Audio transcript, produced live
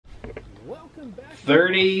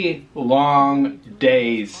30 long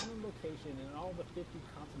days.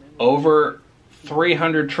 Over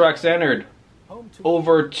 300 trucks entered.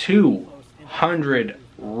 Over 200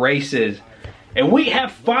 races. And we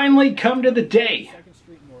have finally come to the day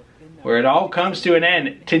where it all comes to an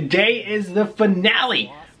end. Today is the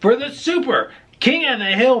finale for the Super King of the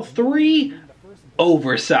Hill 3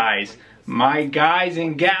 Oversize. My guys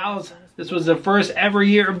and gals, this was the first ever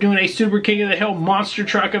year of doing a Super King of the Hill monster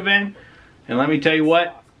truck event. And let me tell you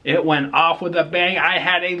what, it went off with a bang. I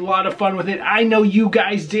had a lot of fun with it. I know you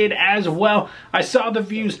guys did as well. I saw the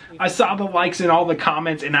views, I saw the likes and all the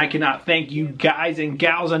comments, and I cannot thank you guys and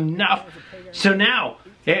gals enough. So now,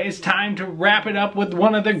 it is time to wrap it up with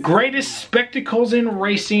one of the greatest spectacles in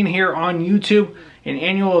racing here on YouTube. An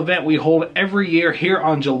annual event we hold every year here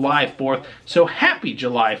on July 4th. So happy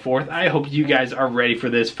July 4th. I hope you guys are ready for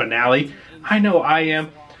this finale. I know I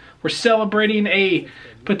am. We're celebrating a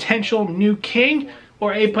potential new king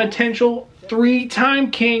or a potential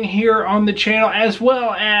three-time king here on the channel, as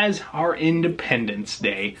well as our Independence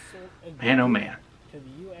Day. Man, oh man.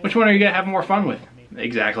 Which one are you going to have more fun with?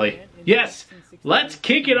 Exactly. Yes, let's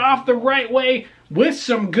kick it off the right way with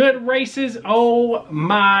some good races. Oh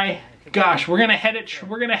my gosh, we're gonna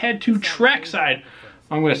head to trackside.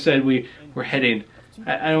 I'm gonna say we're heading.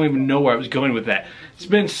 I don't even know where I was going with that. It's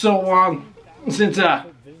been so long since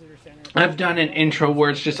I've done an intro where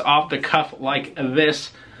it's just off the cuff like this.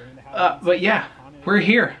 But yeah, we're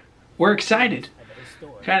here. We're excited.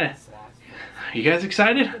 Kinda. You guys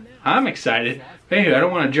excited? I'm excited. Hey, I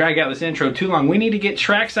don't want to drag out this intro too long. We need to get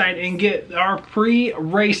trackside and get our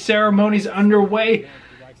pre-race ceremonies underway,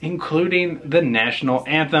 including the national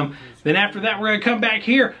anthem. Then after that, we're going to come back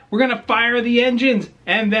here. We're going to fire the engines,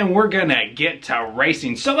 and then we're going to get to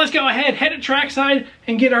racing. So let's go ahead, head to trackside,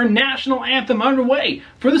 and get our national anthem underway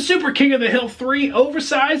for the Super King of the Hill 3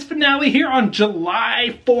 Oversized finale here on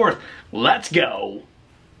July 4th. Let's go.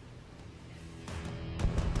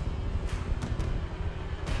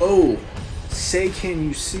 Oh, say can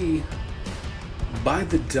you see, by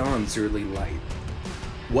the dawn's early light,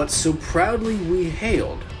 what so proudly we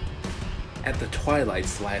hailed at the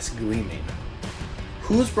twilight's last gleaming,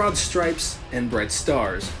 whose broad stripes and bright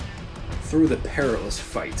stars through the perilous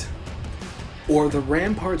fight, o'er the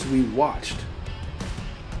ramparts we watched,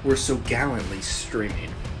 were so gallantly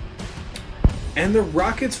streaming, and the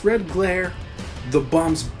rocket's red glare, the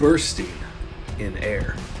bombs bursting in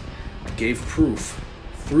air, gave proof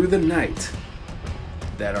through the night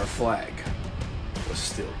that our flag was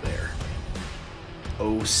still there.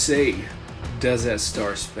 Oh, say, does that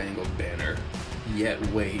star-spangled banner yet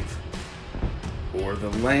wave o'er the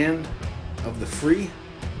land of the free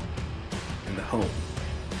and the home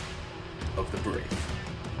of the brave?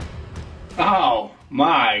 Oh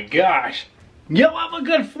my gosh. You love a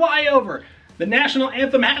good flyover. The national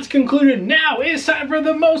anthem has concluded. Now it's time for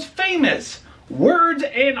the most famous words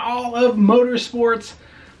in all of motorsports.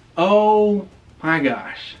 Oh my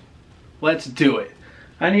gosh. Let's do it.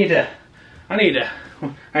 I need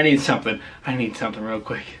something. I need something real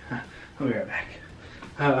quick. I'll be right back.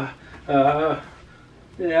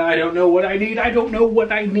 Yeah, I don't know what I need. I don't know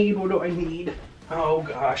what I need. What do I need? Oh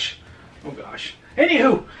gosh. Oh gosh.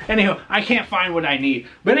 Anywho, I can't find what I need.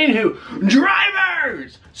 But anywho,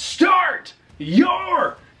 drivers, start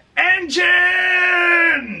your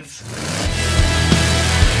engines!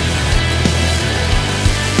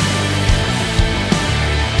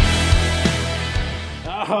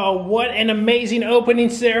 Oh, what an amazing opening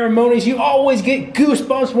ceremonies. You always get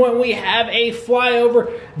goosebumps when we have a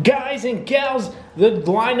flyover. Guys and gals, the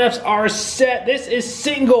lineups are set. This is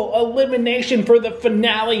single elimination for the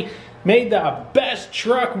finale. May the best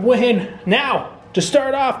truck win. Now, to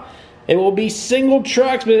start off, it will be single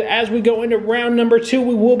trucks, but as we go into round number 2,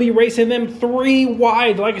 we will be racing them 3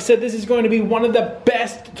 wide. Like I said, this is going to be one of the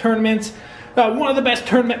best tournaments. One of the best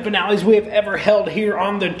tournament finales we have ever held here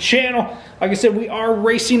on the channel. Like I said, we are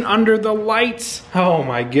racing under the lights. Oh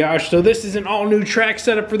my gosh. So this is an all new track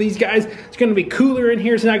setup for these guys. It's going to be cooler in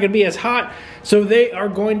here. It's not going to be as hot. So they are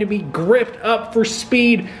going to be gripped up for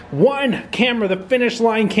speed. One camera, the finish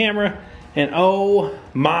line camera. And oh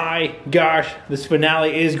my gosh, this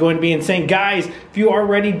finale is going to be insane. Guys, if you are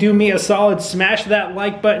ready, do me a solid. Smash that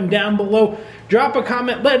like button down below. Drop a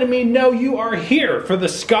comment letting me know you are here for the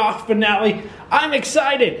SKOTH finale. I'm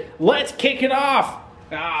excited. Let's kick it off.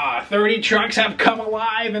 30 trucks have come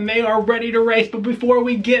alive and they are ready to race. But before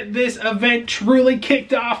we get this event truly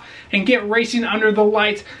kicked off and get racing under the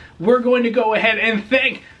lights, we're going to go ahead and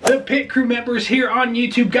thank the pit crew members here on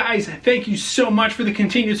YouTube. Guys, thank you so much for the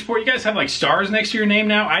continued support. You guys have like stars next to your name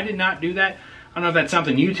now. I did not do that. I don't know if that's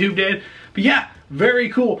something YouTube did, but yeah, very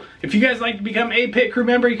cool. If you guys like to become a pit crew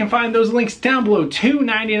member, you can find those links down below.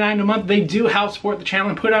 $2.99 a month. They do help support the channel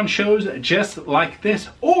and put on shows just like this.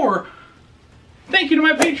 Or thank you to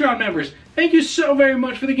my Patreon members. Thank you so very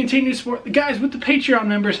much for the continued support. The guys with the Patreon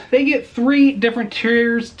members, they get 3 different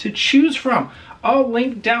tiers to choose from. All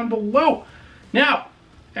linked down below. Now,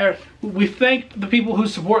 we thank the people who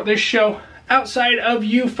support this show. Outside of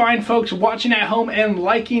you fine folks watching at home and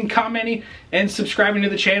liking, commenting, and subscribing to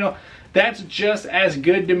the channel, that's just as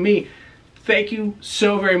good to me. Thank you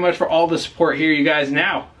so very much for all the support here, you guys.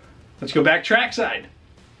 Now, let's go back trackside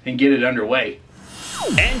and get it underway.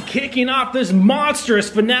 And kicking off this monstrous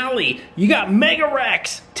finale, you got Mega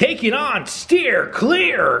Rex taking on Steer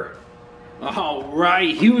Clear.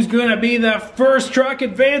 Alright, who's gonna be the first truck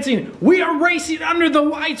advancing? We are racing under the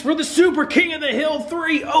lights for the Super King of the Hill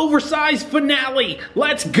 3 oversized finale.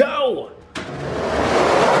 Let's go!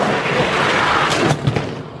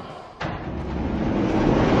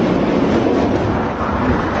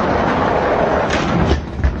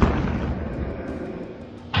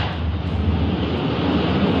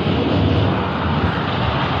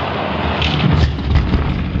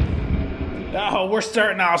 We're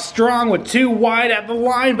starting off strong with 2 wide at the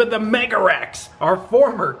line, but the Mega Rex, our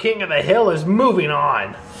former King of the Hill, is moving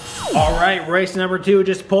on. Alright, race number 2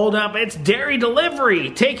 just pulled up. It's Dairy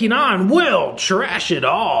Delivery taking on Will Trash It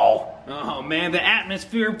All. Oh man, the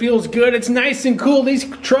atmosphere feels good. It's nice and cool. These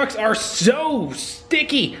trucks are so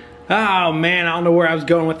sticky. Oh man, I don't know where I was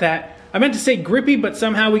going with that. I meant to say grippy, but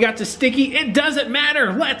somehow we got to sticky. It doesn't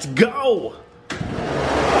matter. Let's go.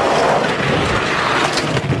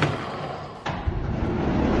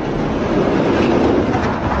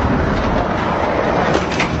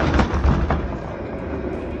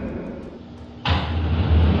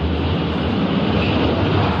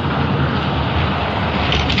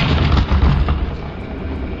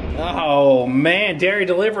 Oh man, Dairy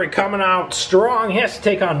Delivery coming out strong. He has to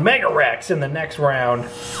take on Mega Rex in the next round.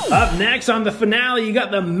 Up next on the finale, you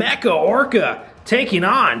got the Mecha Orca taking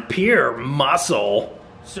on Pure Muscle.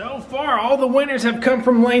 So far, all the winners have come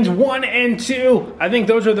from lanes 1 and 2. I think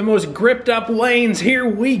those are the most gripped up lanes. Here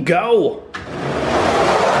we go.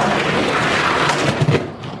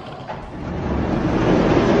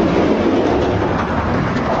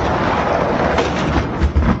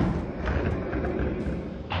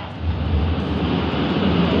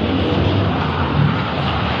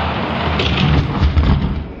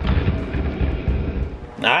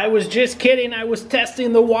 I was just kidding. I was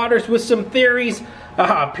testing the waters with some theories.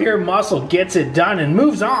 Pure Muscle gets it done and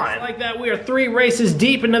moves on. Like that, we are 3 races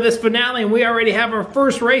deep into this finale, and we already have our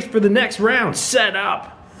first race for the next round set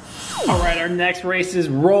up. Alright, our next race is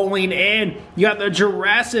rolling in. You got the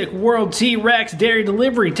Jurassic World T-Rex Dairy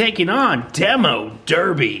Delivery taking on Demo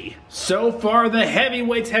Derby. So far, the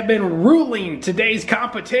heavyweights have been ruling today's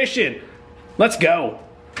competition. Let's go.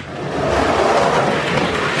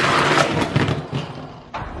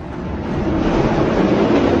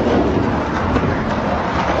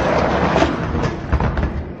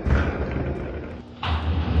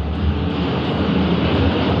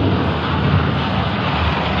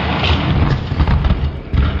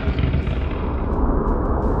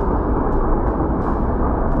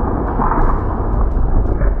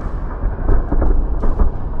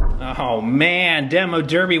 Oh man, Demo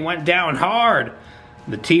Derby went down hard.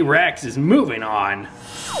 The T-Rex is moving on.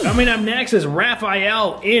 Coming up next is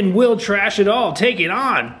Raphael in Will Trash It All taking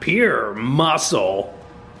on Pure Muscle.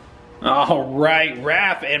 Alright,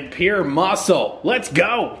 Raph and Pure Muscle. Let's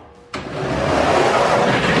go.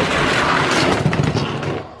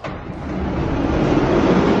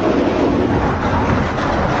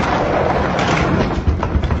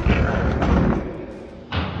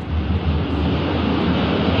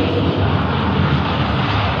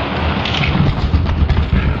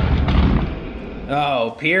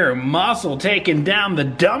 Oh, Pure Muscle taking down the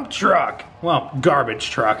dump truck. Well, garbage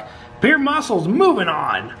truck. Pure Muscle's moving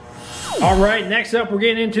on. Alright, next up we're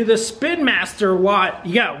getting into the Spin Master lot.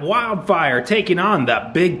 You got Wildfire taking on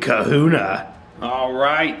the Big Kahuna.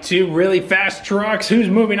 Alright, 2 really fast trucks. Who's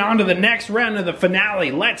moving on to the next round of the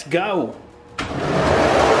finale? Let's go.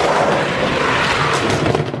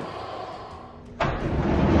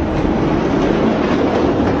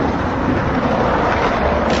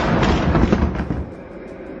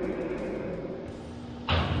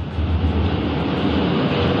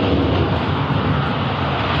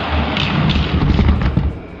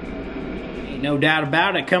 No doubt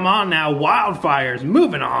about it. Come on now, Wildfire's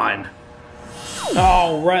moving on.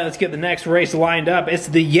 All right, let's get the next race lined up. It's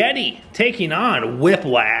the Yeti taking on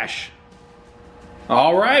Whiplash.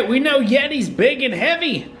 All right, we know Yeti's big and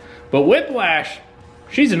heavy. But Whiplash,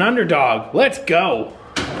 she's an underdog. Let's go.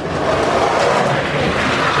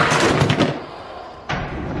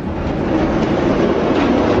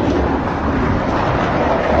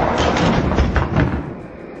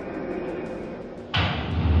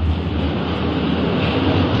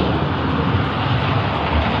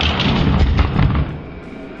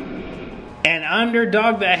 An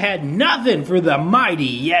underdog that had nothing for the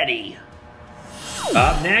mighty Yeti.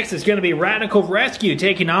 Up next is going to be Radical Rescue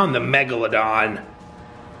taking on the Megalodon.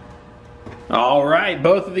 Alright,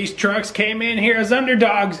 both of these trucks came in here as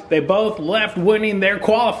underdogs. They both left winning their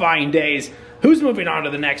qualifying days. Who's moving on to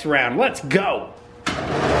the next round? Let's go!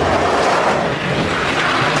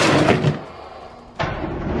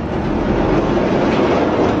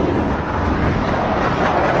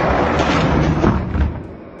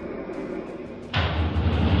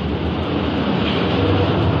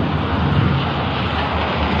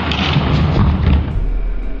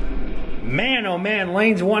 Man, oh man,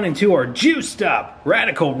 lanes 1 and 2 are juiced up.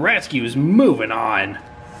 Radical Rescue's moving on.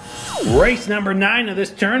 Race number 9 of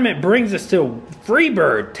this tournament brings us to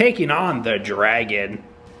Freebird taking on the Dragon.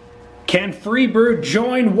 Can Freebird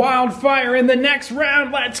join Wildfire in the next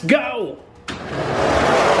round? Let's go!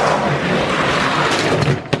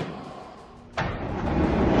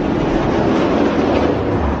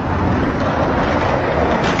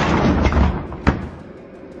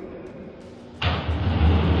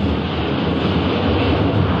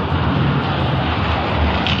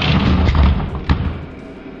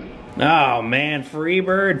 Oh man,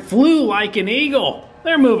 Freebird flew like an eagle.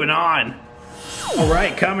 They're moving on.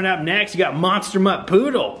 Alright, coming up next, you got Monster Mutt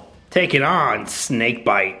Poodle taking on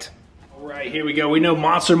Snakebite. Alright, here we go. We know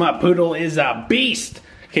Monster Mutt Poodle is a beast.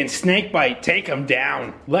 Can Snakebite take him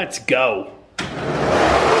down? Let's go.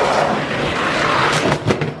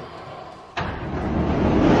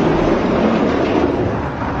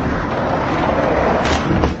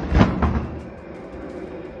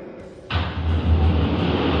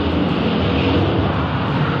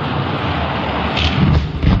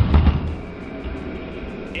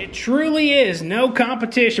 Truly is no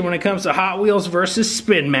competition when it comes to Hot Wheels versus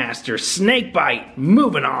Spin Master. Snakebite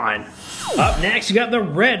moving on. Up next, you got the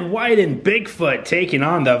Red, White, and Bigfoot taking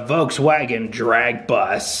on the Volkswagen Drag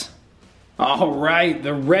Bus. Alright,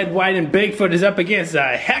 the Red, White, and Bigfoot is up against a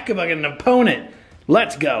heck of an opponent.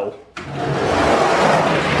 Let's go.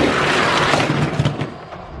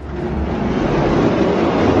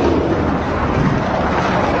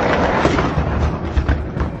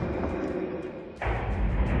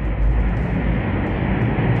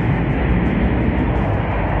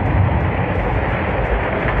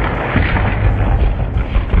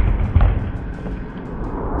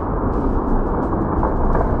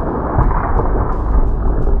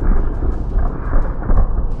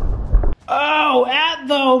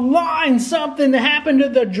 Line, something happened to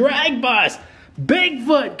the drag bus.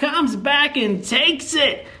 Bigfoot comes back and takes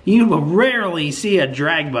it. You will rarely see a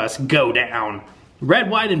drag bus go down. Red,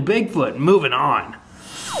 White, and Bigfoot moving on.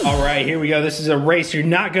 Alright, here we go. This is a race you're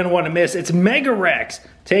not going to want to miss. It's Mega Rex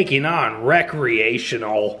taking on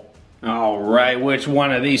Recreational. Alright, which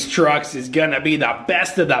one of these trucks is going to be the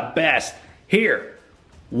best of the best? Here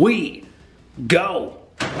we go.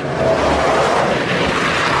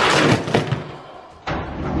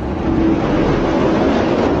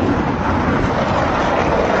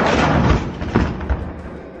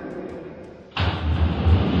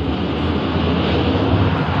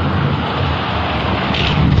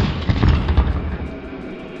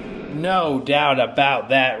 No doubt about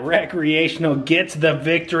that. Recreational gets the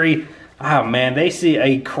victory. Oh man, they see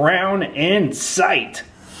a crown in sight.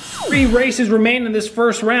 3 races remain in this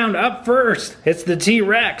first round. Up first, it's the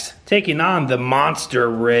T-Rex taking on the Monster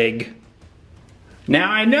Rig.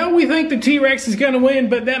 Now I know we think the T-Rex is going to win,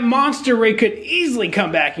 but that Monster Rig could easily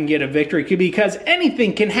come back and get a victory because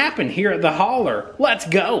anything can happen here at the hauler. Let's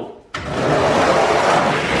go.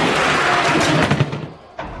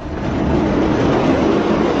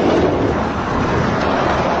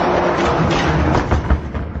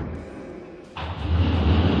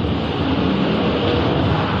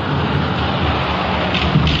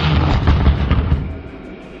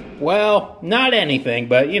 Well, not anything,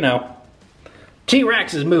 but you know,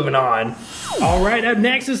 T-Rex is moving on. Alright, up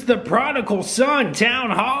next is the Prodigal Son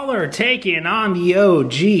Town Hauler taking on the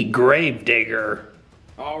OG Gravedigger.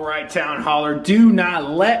 Alright, Town Hauler, do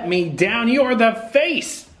not let me down. You are the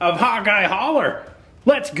face of Hawkeye Hauler.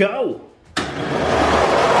 Let's go.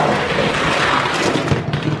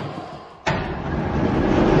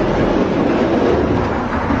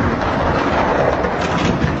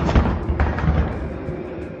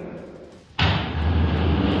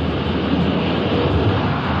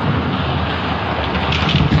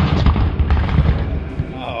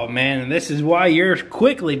 Oh man, this is why you're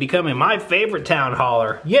quickly becoming my favorite town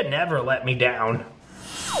hauler. You never let me down.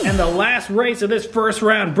 And the last race of this first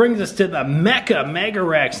round brings us to the Mecha Mega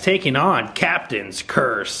Rex taking on Captain's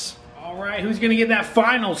Curse. Alright, who's gonna get that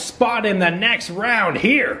final spot in the next round?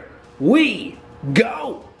 Here we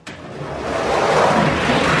go!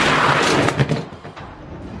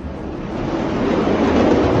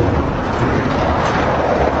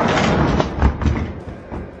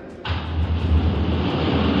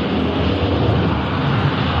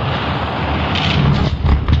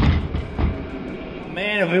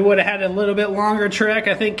 Man, if we would have had a little bit longer trek,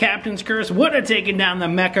 I think Captain's Curse would have taken down the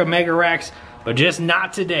Mecha Mega Rex, but just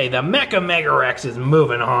not today. The Mecha Mega Rex is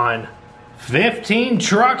moving on. 15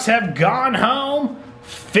 trucks have gone home.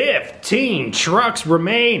 15 trucks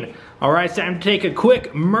remain. All right, it's time to take a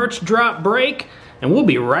quick merch drop break, and we'll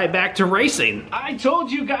be right back to racing. I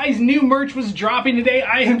told you guys new merch was dropping today.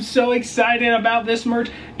 I am so excited about this merch.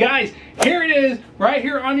 Guys, here it is, right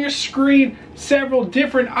here on your screen. Several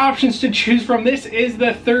different options to choose from. This is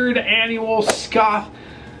the 3rd annual SKOTH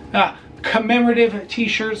commemorative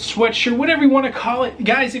t-shirt, sweatshirt, whatever you want to call it.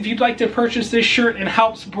 Guys, if you'd like to purchase this shirt and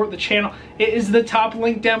help support the channel, it is the top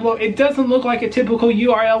link down below. It doesn't look like a typical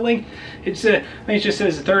URL link. It's I think it just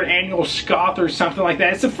says 3rd annual SKOTH or something like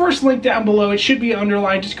that. It's the first link down below. It should be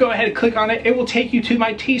underlined. Just go ahead and click on it. It will take you to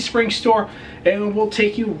my Teespring store, and it will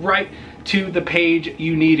take you right to the page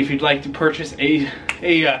you need if you'd like to purchase a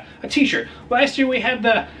t-shirt. Last year we had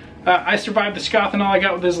the I survived the SKOTH and all. I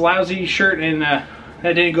got with this lousy shirt, and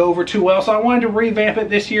that didn't go over too well, so I wanted to revamp it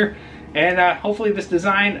this year, and hopefully this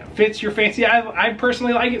design fits your fancy. I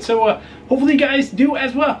personally like it, so hopefully you guys do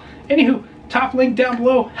as well. Anywho, top link down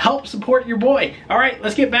below. Help support your boy. All right,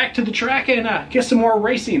 let's get back to the track and get some more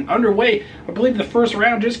racing underway. I believe the first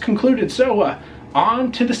round just concluded, so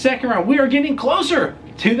on to the second round. We are getting closer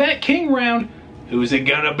to that king round. Who's it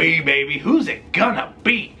gonna be, baby? Who's it gonna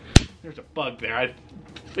be? There's a bug there.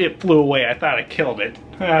 It flew away. I thought I killed it.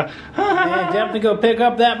 And definitely go pick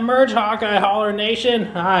up that merch, Hawkeye Hauler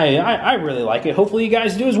Nation. I really like it. Hopefully you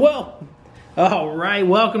guys do as well. All right,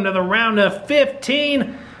 welcome to the round of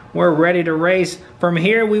 15. We're ready to race. From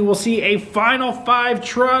here, we will see a final 5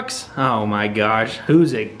 trucks. Oh my gosh,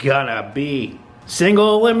 who's it gonna be?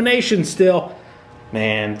 Single elimination still.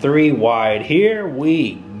 Man, 3 wide. Here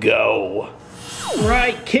we go.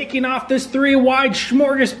 Right, kicking off this 3 wide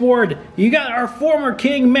smorgasbord, you got our former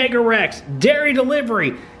King Mega Rex, Dairy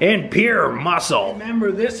Delivery, and Pure Muscle.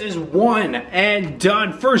 Remember, this is one and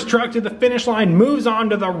done. First truck to the finish line moves on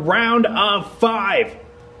to the round of 5.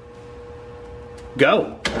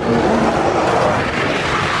 Go.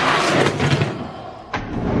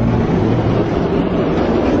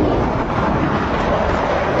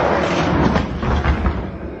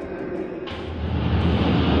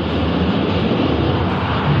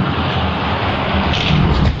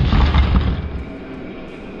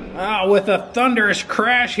 With a thunderous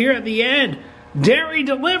crash here at the end, Dairy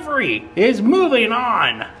Delivery is moving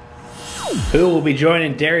on. Who will be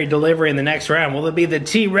joining Dairy Delivery in the next round? Will it be the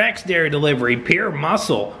T-Rex Dairy Delivery, Pure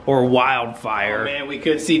Muscle, or Wildfire? Oh man, we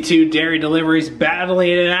could see 2 Dairy Deliveries battling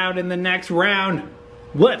it out in the next round.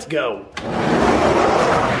 Let's go.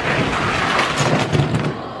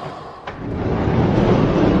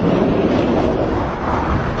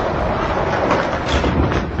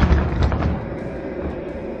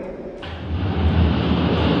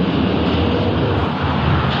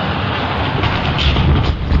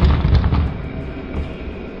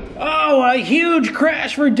 A huge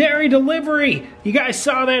crash for Dairy Delivery. You guys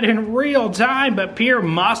saw that in real time, but Pure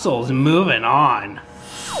Muscle's moving on.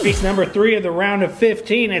 Race number 3 of the round of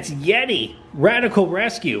 15, it's Yeti, Radical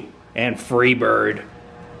Rescue, and Freebird.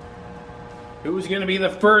 Who's gonna be the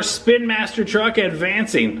first Spin Master truck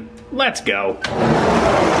advancing? Let's go.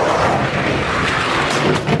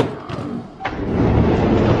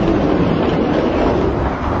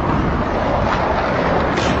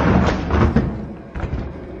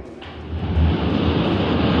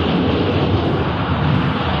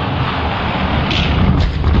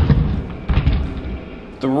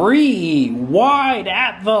 Three wide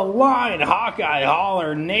at the line, Hawkeye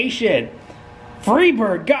Hauler Nation.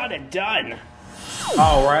 Freebird got it done.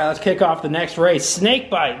 All right, let's kick off the next race.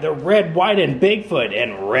 Snakebite, the Red, White, and Bigfoot,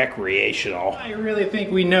 and Recreational. I really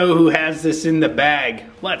think we know who has this in the bag.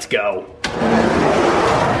 Let's go.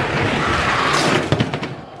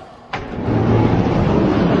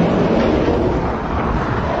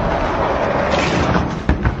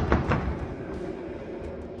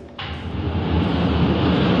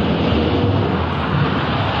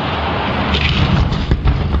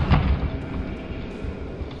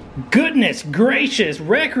 Goodness gracious,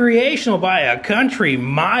 recreational by a country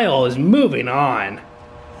mile is moving on.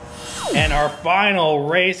 And our final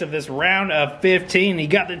race of this round of 15, you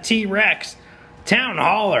got the T-Rex, Town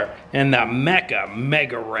Hauler, and the Mecha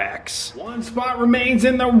Mega Rex. One spot remains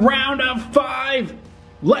in the round of 5.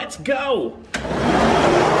 Let's go!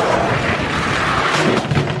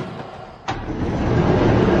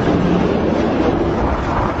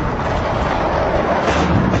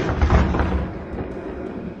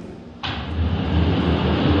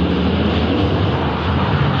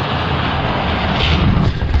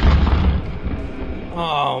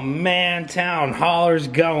 Oh man, Town Hauler's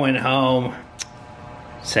going home.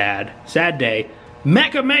 Sad day.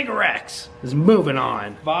 Mecha Mega Rex is moving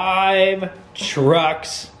on. 5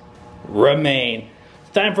 trucks remain.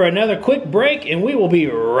 It's time for another quick break and we will be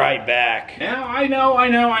right back. Now, I know,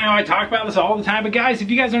 I talk about this all the time, but guys, if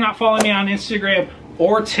you guys are not following me on Instagram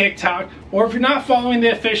or TikTok, or if you're not following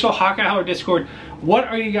the official Hawkeye Hauler Discord, what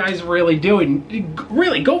are you guys really doing?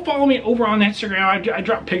 Really, go follow me over on Instagram. I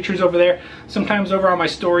drop pictures over there. Sometimes over on my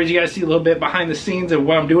stories, you guys see a little bit behind the scenes of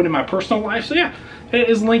what I'm doing in my personal life. So yeah, it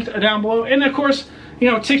is linked down below. And of course,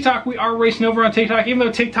 you know, TikTok, we are racing over on TikTok, even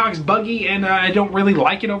though TikTok's buggy and I don't really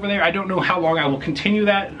like it over there. I don't know how long I will continue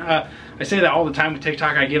that. I say that all the time with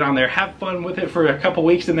TikTok. I get on there, have fun with it for a couple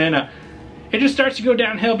weeks, and then it just starts to go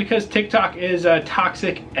downhill because TikTok is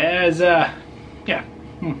toxic as, yeah.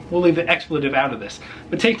 We'll leave the expletive out of this.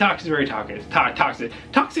 But TikTok is very toxic.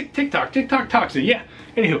 Toxic TikTok. TikTok toxic. Yeah.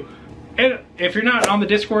 Anywho, and if you're not on the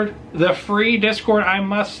Discord, the free Discord, I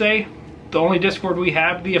must say, the only Discord we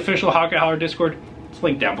have, the official Hawkeye Hauler Discord, it's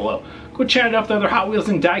linked down below. Go chat it up with other Hot Wheels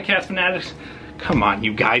and diecast fanatics. Come on,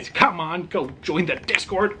 you guys. Come on. Go join the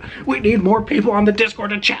Discord. We need more people on the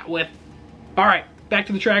Discord to chat with. Alright, back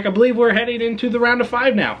to the track. I believe we're heading into the round of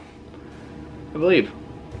 5 now. I believe.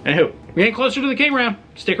 Anywho, we're getting closer to the King round.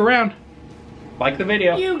 Stick around. Like the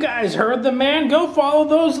video. You guys heard the man. Go follow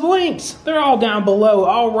those links. They're all down below.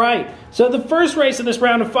 All right. So the first race of this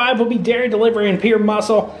round of 5 will be Dairy Delivery and Pure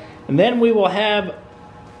Muscle. And then we will have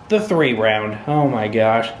the 3 round. Oh my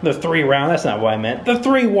gosh. The 3 round. That's not what I meant. The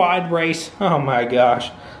 3 wide race. Oh my gosh.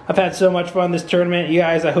 I've had so much fun this tournament. You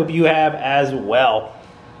guys, I hope you have as well.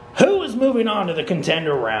 Who is moving on to the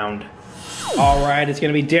contender round? Alright, it's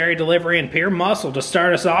going to be Dairy Delivery and Pure Muscle to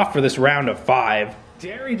start us off for this round of 5.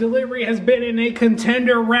 Dairy Delivery has been in a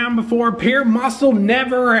contender round before. Pure Muscle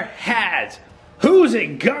never has. Who's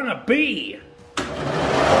it gonna be?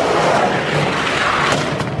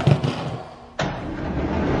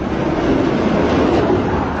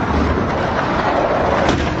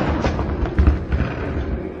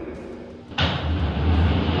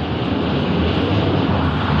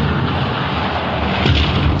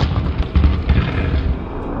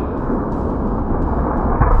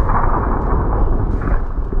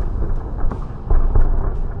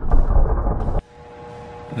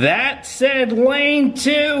 That said, lane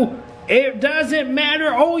 2, it doesn't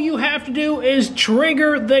matter. All you have to do is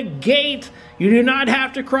trigger the gate. You do not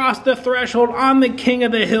have to cross the threshold on the King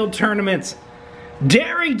of the Hill tournaments.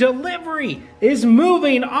 Dairy Delivery is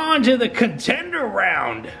moving on to the contender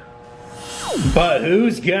round. But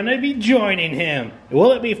who's gonna be joining him?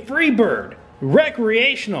 Will it be Freebird,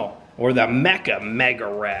 Recreational, or the Mecha Mega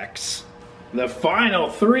Rex? The final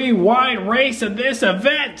 3 wide race of this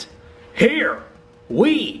event. Here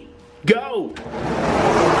we go.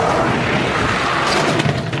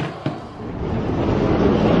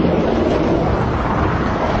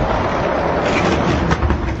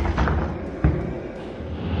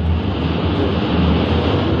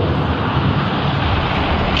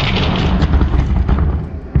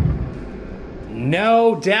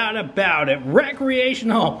 No doubt about it.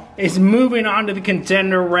 Recreational is moving on to the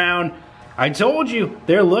contender round. I told you,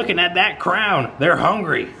 they're looking at that crown. They're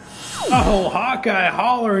hungry. Oh, Hawkeye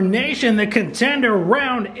Hauler Nation, the contender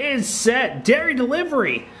round is set. Dairy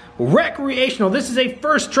Delivery, Recreational, this is a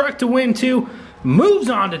first truck to win too, moves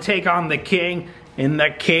on to take on the King in the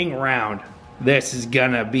King round. This is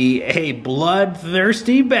gonna be a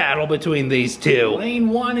bloodthirsty battle between these two. Lane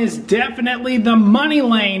 1 is definitely the money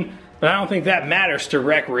lane, but I don't think that matters to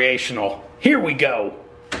Recreational. Here we go.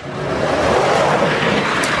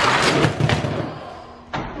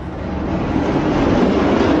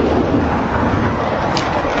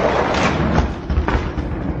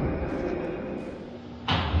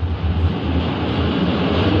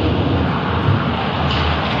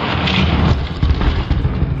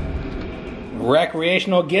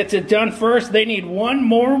 Recreational gets it done first. They need one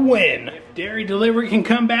more win. If Dairy Delivery can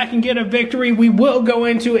come back and get a victory, we will go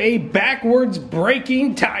into a backwards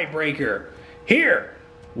breaking tiebreaker. Here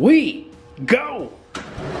we go.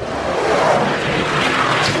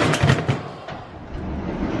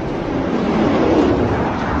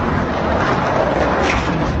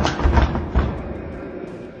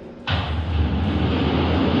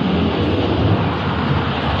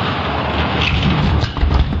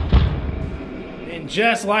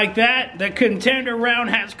 just like that, the contender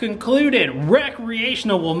round has concluded.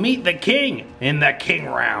 Recreational will meet the king in the king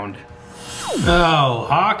round. Oh,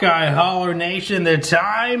 Hawkeye Holler Nation, the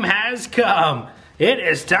time has come. It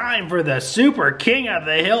is time for the Super King of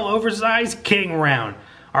the Hill Oversized King round.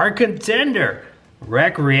 Our contender,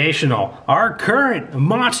 Recreational, our current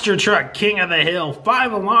Monster Truck King of the Hill,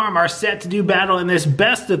 5 Alarm are set to do battle in this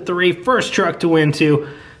best of 3 first truck to win to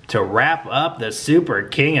wrap up the Super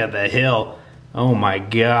King of the Hill. Oh my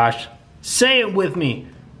gosh. Say it with me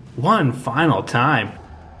one final time.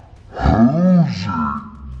 Who's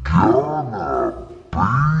it gonna be?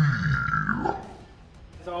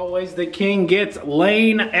 As always, the king gets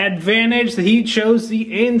lane advantage. He chose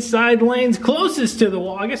the inside lanes closest to the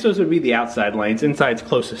wall. I guess those would be the outside lanes. Inside's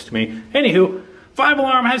closest to me. Anywho, 5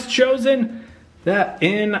 Alarm has chosen the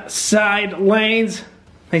inside lanes.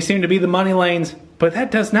 They seem to be the money lanes, but that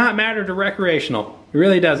does not matter to Recreational. It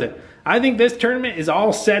really doesn't. I think this tournament is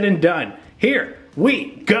all said and done. Here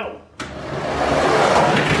we go.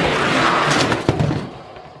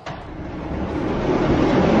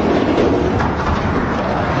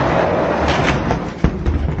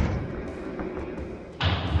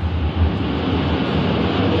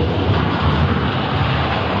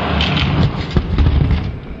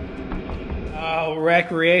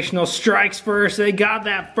 Recreational strikes first. They got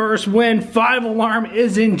that first win. 5 Alarm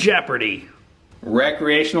is in jeopardy.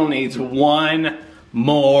 Recreational needs one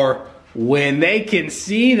more win. They can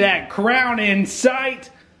see that crown in sight.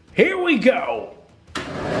 Here we go.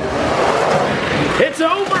 It's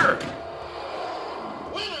over.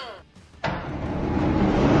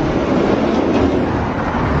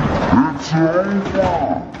 It's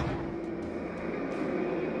over.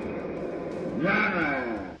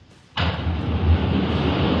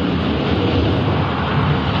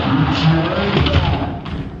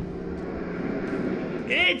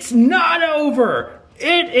 It's not over.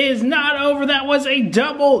 It is not over. That was a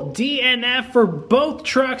double DNF for both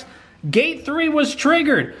trucks. Gate 3 was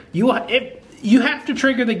triggered. You have to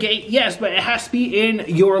trigger the gate, yes, but it has to be in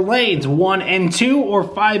your lanes 1 and 2 or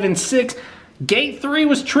 5 and 6. Gate 3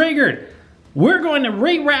 was triggered. We're going to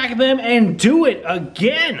re-rack them and do it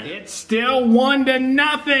again. It's still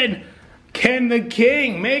 1-0. Can the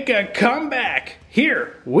king make a comeback?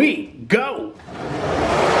 Here we go.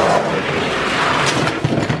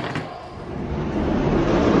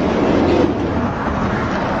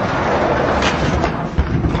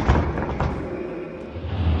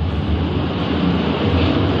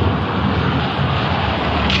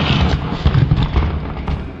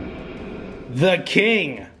 The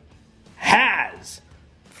king has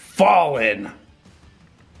fallen.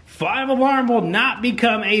 5 Alarm will not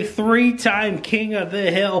become a 3-time king of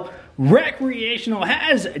the hill. Recreational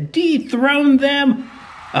has dethroned them.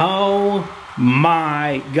 Oh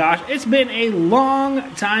my gosh. It's been a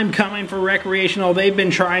long time coming for Recreational. They've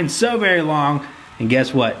been trying so very long. And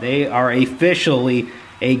guess what? They are officially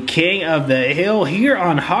a king of the hill here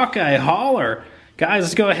on Hawkeye Holler. Guys,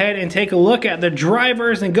 let's go ahead and take a look at the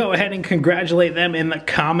drivers and go ahead and congratulate them in the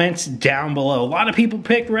comments down below. A lot of people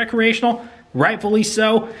picked Recreational, rightfully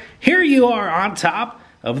so. Here you are on top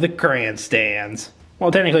of the grandstands.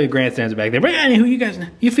 Well, technically the grandstands are back there, but anywho, you guys,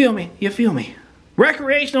 you feel me, you feel me.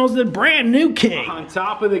 Recreational's the brand new king. On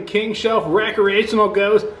top of the king shelf, Recreational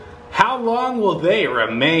goes. How long will they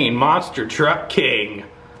remain Monster Truck King?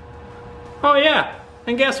 Oh yeah,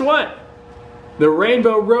 and guess what? The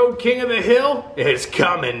Rainbow Road King of the Hill is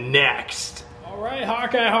coming next. Alright,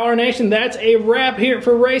 Hawkeye Holler Nation, that's a wrap here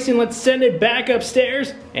for racing. Let's send it back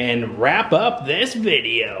upstairs and wrap up this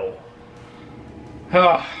video.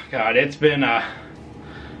 Oh God, it's been a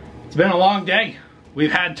long day.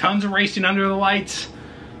 We've had tons of racing under the lights.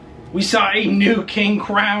 We saw a new king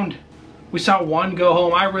crowned. We saw one go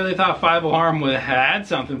home. I really thought 5 Alarm would have had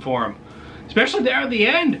something for him, especially there at the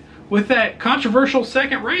end with that controversial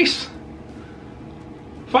second race.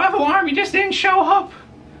 5 Alarm, he just didn't show up.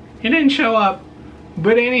 He didn't show up.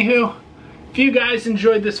 But anywho, if you guys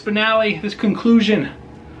enjoyed this finale, this conclusion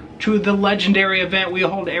to the legendary event we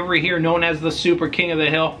hold every year known as the Super King of the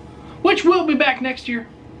Hill, which will be back next year.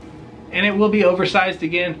 And it will be oversized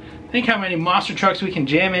again. Think how many monster trucks we can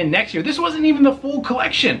jam in next year. This wasn't even the full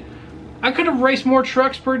collection. I could have raced more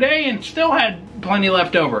trucks per day and still had plenty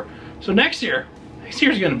left over. So next year's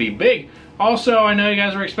gonna be big. Also, I know you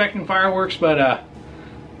guys are expecting fireworks, but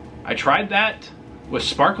I tried that with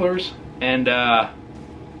sparklers and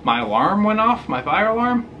my alarm went off, my fire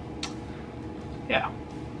alarm. Yeah,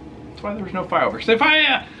 that's why there was no fireworks.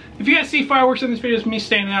 If you guys see fireworks in this video, it's me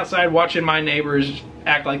standing outside watching my neighbors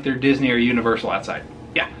act like they're Disney or Universal outside.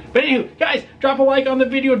 Yeah, But anywho, guys, drop a like on the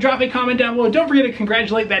video, drop a comment down below. Don't forget to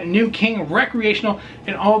congratulate that new King Recreational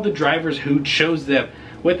and all the drivers who chose them.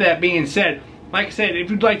 With that being said, like I said, if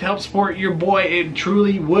you'd like to help support your boy, it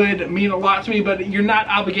truly would mean a lot to me, but you're not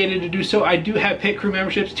obligated to do so. I do have pit crew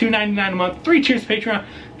memberships, $2.99 a month, 3 tiers Patreon,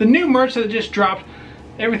 the new merch that just dropped.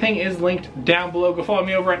 Everything is linked down below. Go follow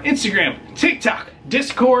me over on Instagram, TikTok,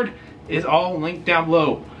 Discord is all linked down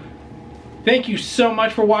below. Thank you so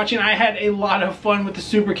much for watching. I had a lot of fun with the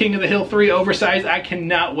Super King of the Hill 3 Oversized. I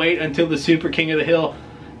cannot wait until the Super King of the Hill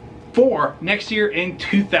 4 next year in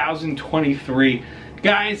 2023.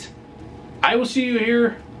 Guys, I will see you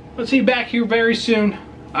here. Let's see you back here very soon.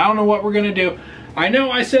 I don't know what we're going to do. I know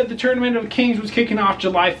I said the Tournament of Kings was kicking off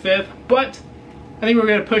July 5th, but I think we're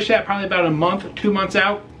going to push that probably about a month, 2 months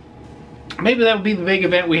out. Maybe that'll be the big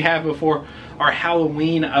event we have before our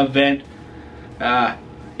Halloween event.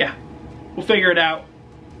 Yeah, we'll figure it out.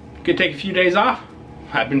 Could take a few days off.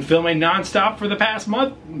 I've been filming non-stop for the past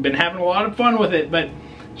month. Been having a lot of fun with it, but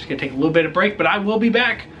just going to take a little bit of break, but I will be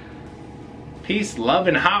back. Peace, love,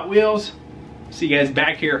 and Hot Wheels. See you guys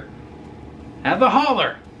back here at the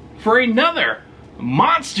hauler for another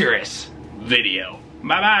monstrous video.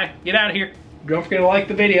 Bye-bye. Get out of here. Don't forget to like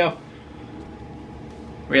the video.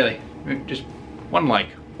 Really, just one like.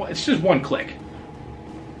 It's just one click.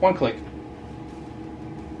 One click.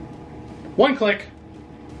 One click.